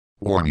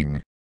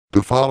Warning.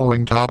 The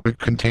following topic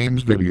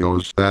contains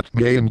videos that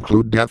may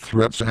include death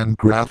threats and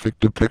graphic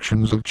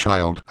depictions of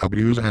child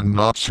abuse and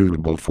not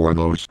suitable for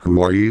those who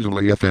are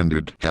easily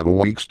offended, have a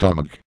weak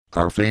stomach,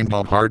 are faint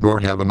of heart or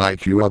have an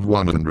IQ of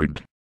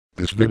 100.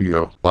 This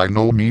video by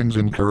no means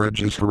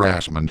encourages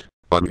harassment,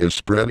 but is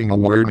spreading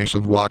awareness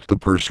of what the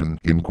person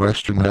in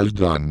question has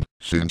done,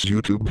 since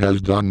YouTube has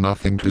done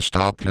nothing to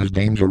stop his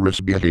dangerous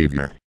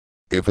behavior.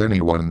 If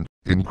anyone,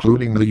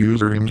 including the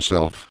user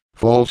himself,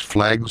 false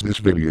flags this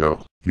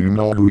video, you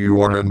know who you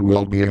are and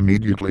will be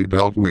immediately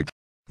dealt with.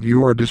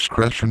 Viewer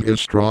discretion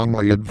is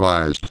strongly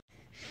advised.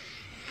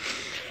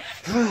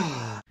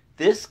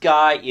 This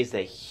guy is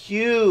a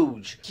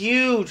huge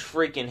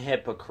freaking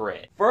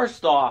hypocrite.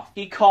 First off,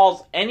 he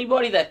calls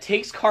anybody that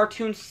takes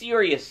cartoons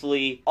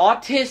seriously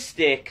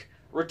autistic,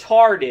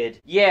 retarded.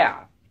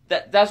 Yeah,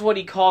 that's what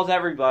he calls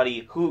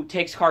everybody who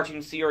takes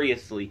cartoons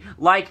seriously,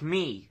 like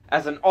me,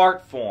 as an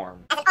art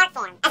form.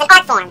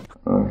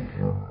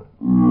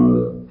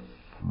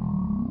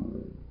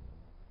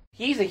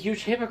 He's a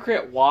huge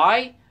hypocrite.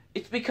 Why?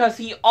 It's because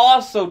he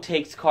also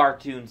takes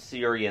cartoons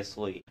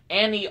seriously.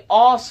 And he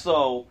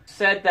also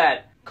said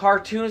that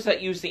cartoons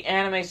that use the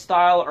anime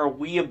style are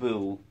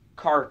weeaboo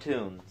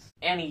cartoons.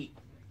 And he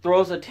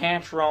throws a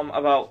tantrum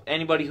about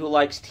anybody who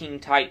likes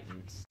Teen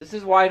Titans. This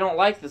is why I don't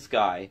like this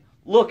guy.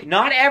 Look,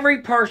 not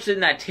every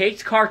person that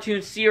takes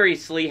cartoons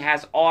seriously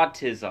has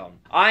autism.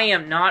 I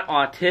am not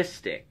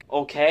autistic,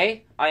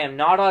 okay? I am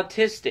not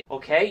autistic,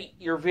 okay?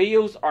 Your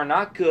videos are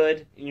not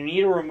good. You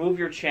need to remove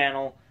your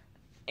channel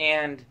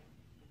and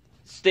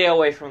stay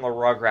away from the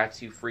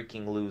Rugrats, you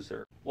freaking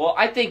loser. Well,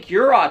 I think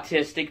you're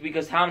autistic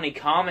because how many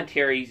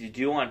commentaries you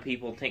do on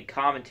people take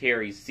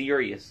commentaries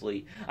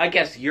seriously. I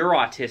guess you're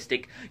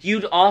autistic.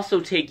 You'd also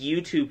take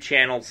YouTube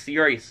channels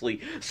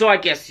seriously, so I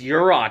guess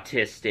you're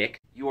autistic.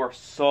 You are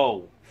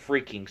so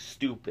freaking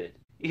stupid.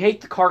 You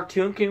hate the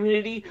cartoon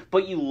community,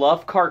 but you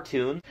love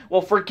cartoons?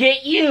 Well,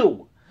 forget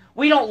you!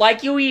 We don't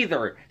like you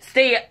either.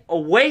 Stay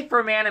away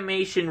from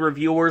animation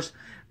reviewers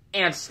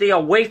and stay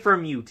away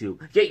from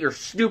YouTube. Get your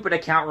stupid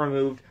account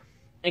removed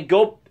and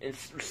go and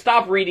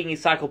stop reading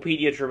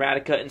Encyclopedia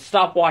Dramatica and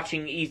stop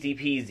watching Easy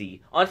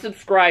Peasy.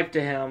 Unsubscribe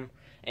to him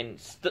and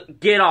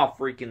get off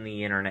freaking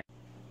the internet.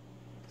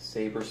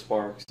 Saber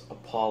Sparks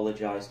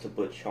apologized to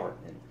Butch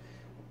Hartman.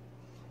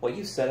 What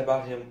you said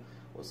about him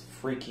was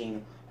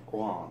freaking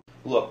wrong.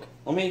 Look,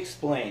 let me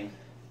explain.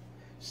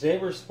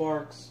 Saber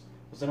Sparks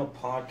was in a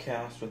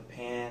podcast with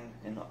Pan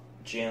and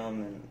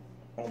Jim and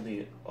all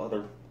the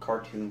other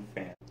cartoon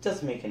fans. It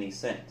doesn't make any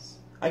sense.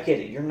 I get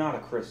it, you're not a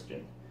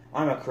Christian.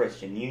 I'm a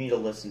Christian, you need to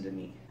listen to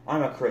me.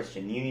 I'm a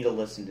Christian, you need to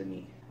listen to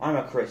me. I'm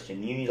a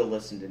Christian, you need to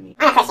listen to me.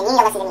 I'm a Christian, you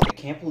need to listen to me. I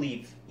can't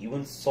believe you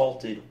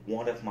insulted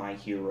one of my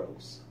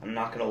heroes. I'm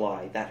not gonna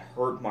lie, that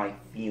hurt my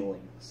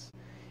feelings.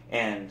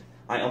 And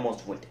I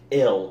almost went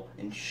ill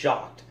and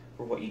shocked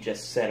for what you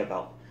just said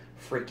about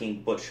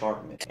freaking Butch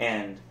Hartman.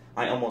 And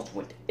I almost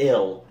went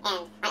ill.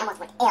 And I almost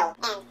went ill.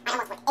 And I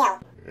almost went ill.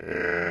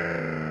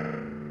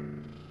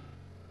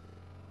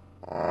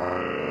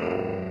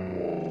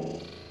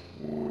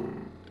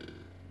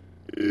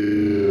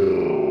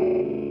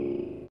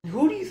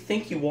 Who do you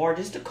think you are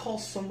just to call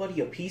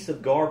somebody a piece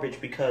of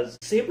garbage because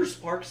Saber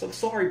Sparks, I'm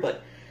sorry,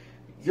 but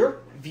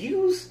your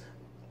views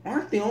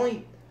aren't the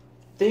only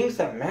things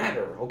that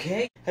matter,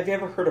 okay? Have you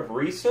ever heard of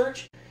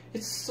research?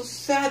 It's so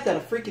sad that a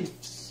freaking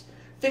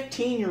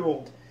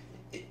 15-year-old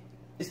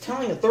is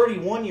telling a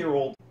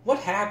 31-year-old what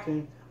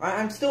happened.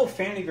 I'm still a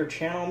fan of your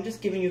channel. I'm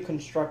just giving you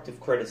constructive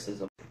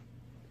criticism.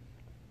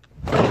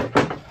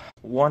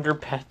 Wonder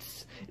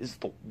Pets is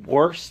the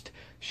worst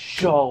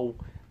show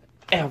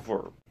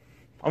ever.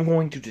 I'm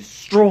going to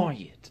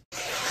destroy it.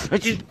 I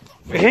just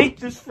hate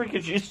this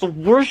freaking show. It's the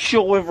worst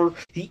show ever.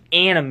 The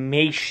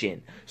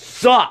animation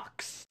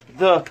sucks.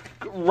 The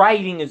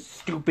writing is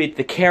stupid.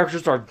 The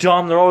characters are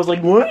dumb. They're always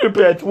like, Wonder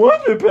Pets,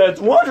 Wonder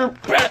Pets, Wonder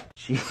Pets.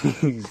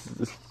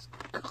 Jesus.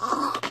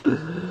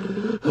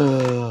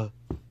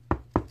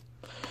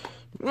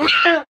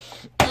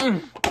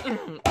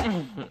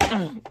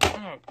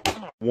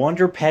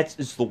 Wonder Pets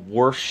is the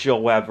worst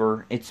show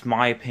ever. It's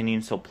my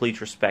opinion, so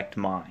please respect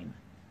mine.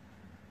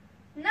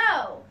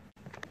 No!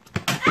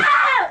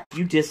 If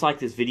you dislike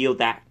this video,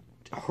 that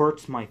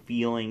hurts my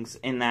feelings,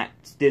 and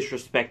that's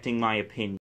disrespecting my opinion.